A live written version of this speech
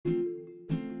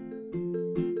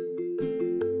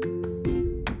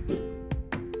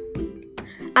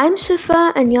I'm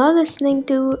Shifa, and you're listening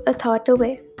to A Thought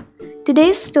Away.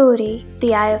 Today's story,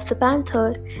 The Eye of the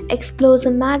Panther, explores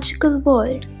a magical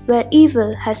world where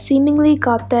evil has seemingly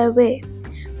got their way,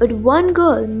 but one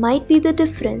girl might be the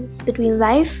difference between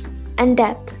life and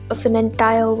death of an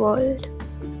entire world.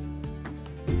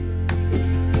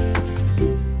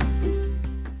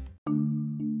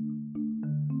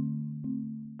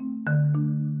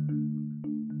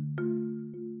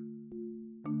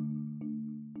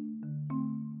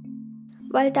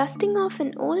 While dusting off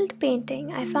an old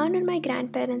painting I found in my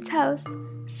grandparents' house,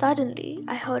 suddenly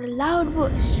I heard a loud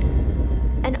whoosh,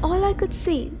 and all I could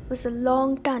see was a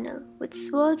long tunnel with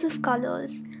swirls of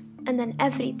colors, and then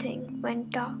everything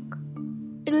went dark.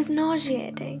 It was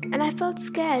nauseating, and I felt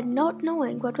scared not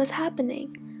knowing what was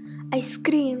happening. I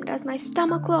screamed as my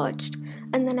stomach lurched,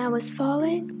 and then I was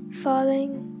falling.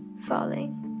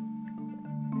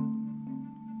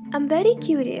 I'm very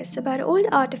curious about old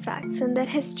artifacts and their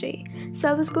history, so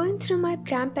I was going through my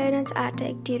grandparents'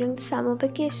 attic during the summer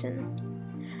vacation.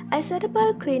 I set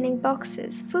about cleaning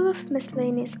boxes full of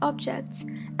miscellaneous objects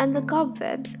and the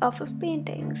cobwebs off of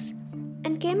paintings,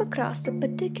 and came across a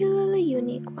particularly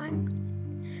unique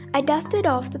one. I dusted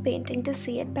off the painting to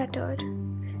see it better.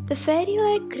 The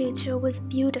fairy-like creature was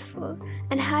beautiful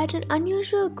and had an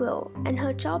unusual glow, and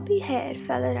her choppy hair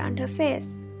fell around her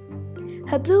face.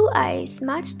 Her blue eyes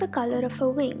matched the color of her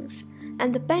wings,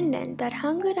 and the pendant that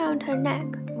hung around her neck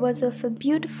was of a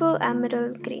beautiful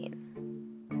emerald green.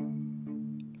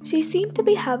 She seemed to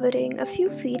be hovering a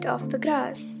few feet off the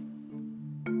grass.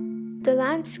 The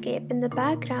landscape in the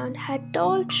background had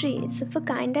tall trees of a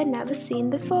kind I'd never seen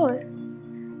before.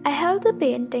 I held the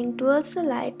painting towards the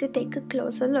light to take a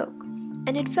closer look,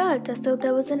 and it felt as though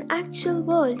there was an actual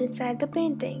world inside the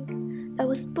painting that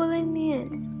was pulling me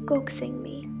in, coaxing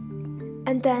me.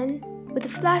 And then, with a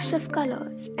flash of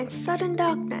colors and sudden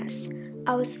darkness,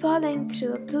 I was falling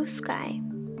through a blue sky.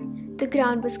 The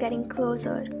ground was getting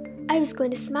closer. I was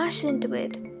going to smash into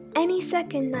it any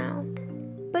second now.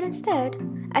 But instead,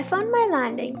 I found my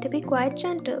landing to be quite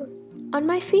gentle, on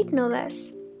my feet no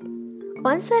less.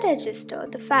 Once I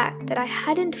registered the fact that I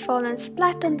hadn't fallen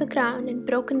splat on the ground and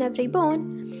broken every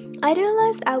bone, I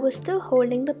realized I was still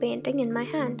holding the painting in my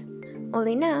hand.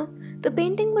 Only now, the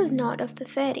painting was not of the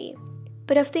fairy,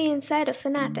 but of the inside of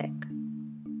an attic.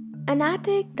 An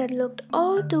attic that looked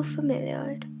all too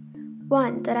familiar,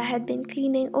 one that I had been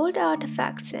cleaning old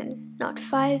artifacts in not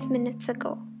 5 minutes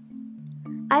ago.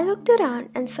 I looked around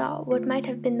and saw what might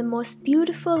have been the most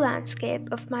beautiful landscape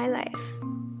of my life.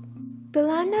 The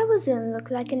land I was in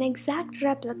looked like an exact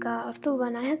replica of the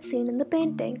one I had seen in the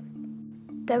painting.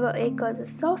 There were acres of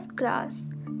soft grass,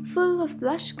 full of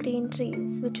lush green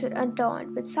trees which were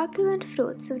adorned with succulent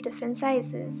fruits of different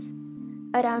sizes.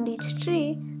 Around each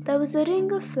tree, there was a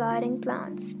ring of flowering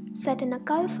plants, set in a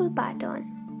colorful pattern.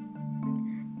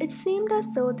 It seemed as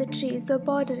though the trees were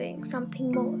bordering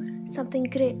something more, something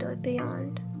greater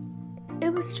beyond. It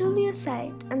was truly a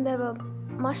sight, and there were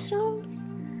mushrooms.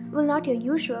 Well, not your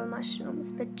usual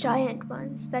mushrooms, but giant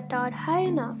ones that towered high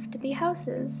enough to be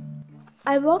houses.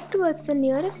 I walked towards the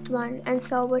nearest one and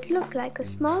saw what looked like a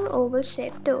small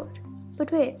oval-shaped door.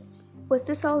 But wait, was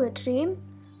this all a dream?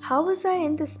 How was I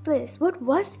in this place? What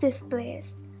was this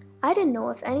place? I didn't know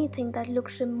of anything that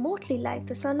looked remotely like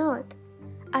this on Earth.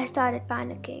 I started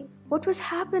panicking. What was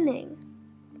happening?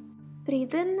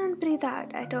 Breathe in and breathe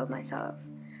out, I told myself.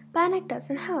 Panic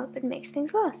doesn't help, it makes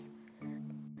things worse.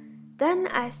 Then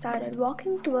I started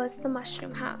walking towards the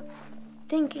mushroom house,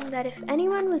 thinking that if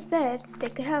anyone was there, they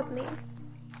could help me.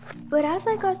 But as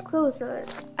I got closer,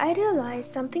 I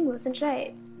realized something wasn't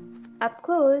right. Up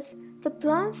close, the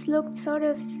plants looked sort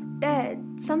of dead.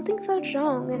 Something felt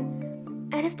wrong,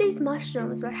 and if these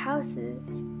mushrooms were houses,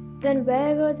 then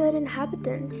where were their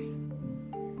inhabitants?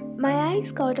 My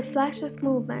eyes caught a flash of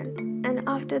movement, and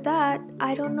after that,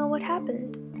 I don't know what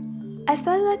happened. I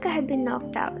felt like I had been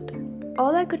knocked out.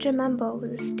 All I could remember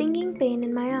was a stinging pain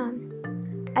in my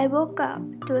arm. I woke up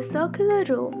to a circular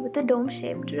room with a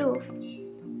dome-shaped roof.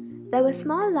 There were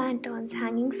small lanterns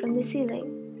hanging from the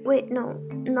ceiling. Wait, no,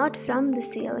 not from the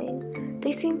ceiling.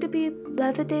 They seemed to be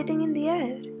levitating in the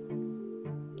air.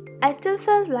 I still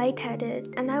felt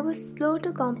lightheaded, and I was slow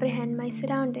to comprehend my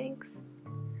surroundings.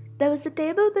 There was a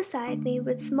table beside me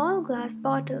with small glass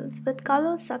bottles with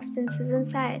colored substances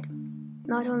inside.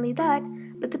 Not only that,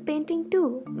 but the painting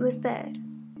too was there.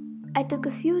 I took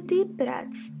a few deep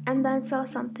breaths and then saw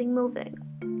something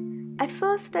moving. At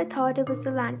first I thought it was the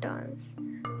lanterns,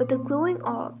 but the glowing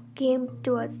orb came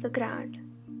towards the ground.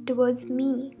 Towards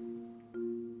me.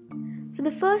 For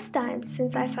the first time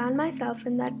since I found myself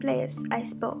in that place, I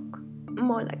spoke,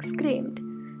 more like screamed.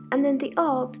 and then the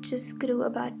orb just grew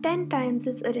about 10 times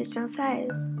its original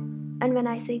size. And when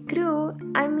I say grew,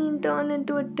 I mean turned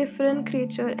into a different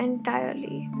creature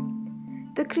entirely.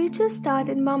 The creature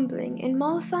started mumbling in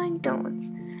mollifying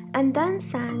tones and then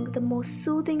sang the most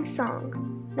soothing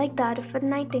song, like that of a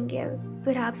nightingale,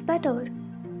 perhaps better.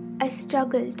 I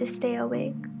struggled to stay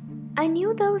awake. I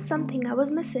knew there was something I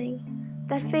was missing.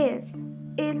 That face,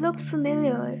 it looked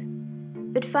familiar.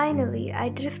 But finally, I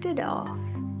drifted off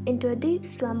into a deep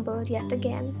slumber yet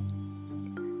again.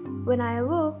 When I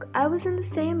awoke, I was in the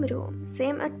same room,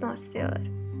 same atmosphere,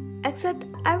 except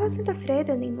I wasn't afraid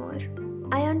anymore.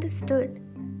 I understood,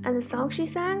 and the song she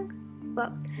sang?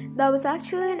 Well, that was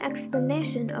actually an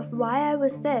explanation of why I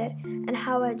was there and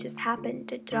how I just happened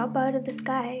to drop out of the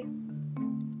sky.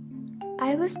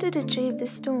 I was to retrieve the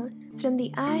stone from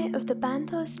the eye of the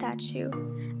Panther statue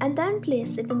and then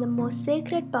place it in the most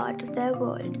sacred part of their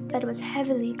world that was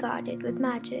heavily guarded with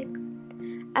magic.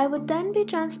 I would then be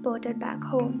transported back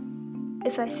home.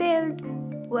 If I failed,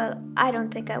 well, I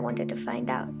don't think I wanted to find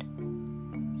out.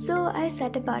 So I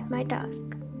set about my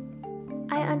task.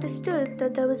 I understood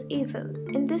that there was evil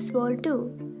in this world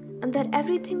too, and that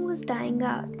everything was dying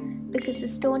out because the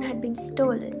stone had been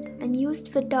stolen and used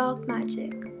for dark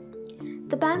magic.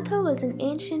 The panther was an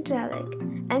ancient relic,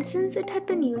 and since it had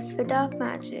been used for dark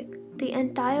magic, the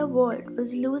entire world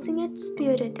was losing its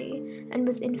purity and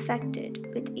was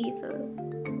infected with evil.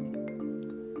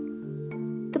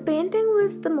 The painting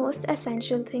was the most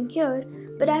essential thing here,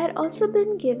 but I had also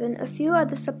been given a few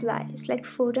other supplies like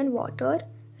food and water,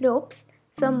 ropes,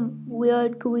 some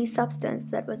weird gooey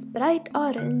substance that was bright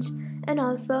orange, and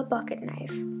also a pocket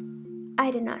knife.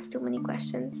 I didn't ask too many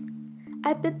questions.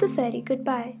 I bid the fairy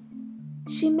goodbye.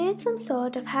 She made some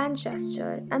sort of hand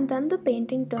gesture, and then the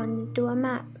painting turned into a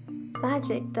map,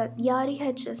 magic that Yari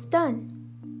had just done.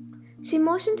 She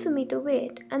motioned for me to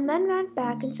wait and then went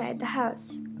back inside the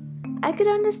house. I could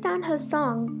understand her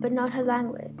song, but not her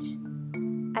language.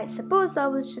 I suppose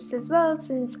that was just as well,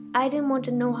 since I didn't want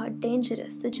to know how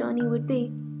dangerous the journey would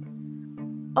be.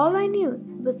 All I knew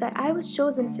was that I was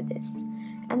chosen for this,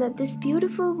 and that this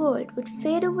beautiful world would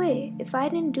fade away if I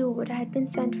didn't do what I had been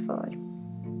sent for.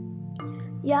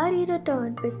 Yari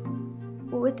returned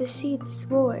with a sheathed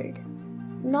sword.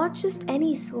 Not just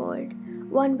any sword,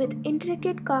 one with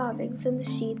intricate carvings on the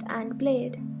sheath and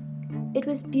blade. It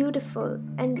was beautiful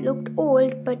and looked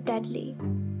old but deadly.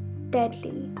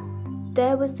 Deadly.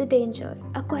 There was the danger,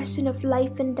 a question of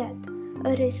life and death,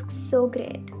 a risk so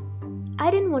great.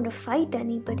 I didn't want to fight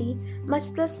anybody,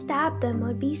 much less stab them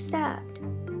or be stabbed.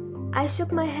 I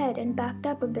shook my head and backed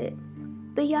up a bit,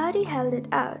 but Yari held it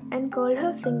out and curled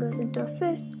her fingers into a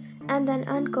fist and then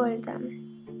uncurled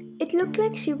them. It looked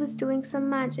like she was doing some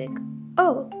magic.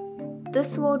 Oh, the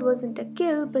sword wasn't to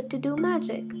kill but to do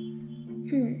magic.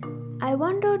 I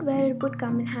wondered where it would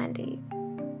come in handy.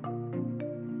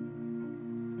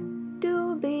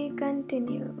 To be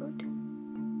continued.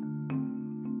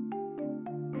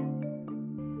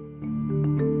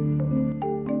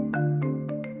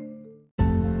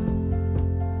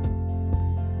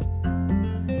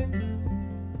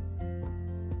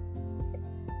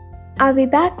 I'll be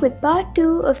back with part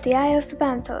 2 of The Eye of the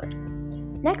Panther.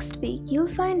 Next week,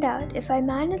 you'll find out if I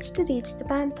manage to reach the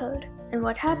Panther and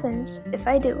what happens if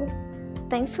I do.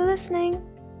 Thanks for listening.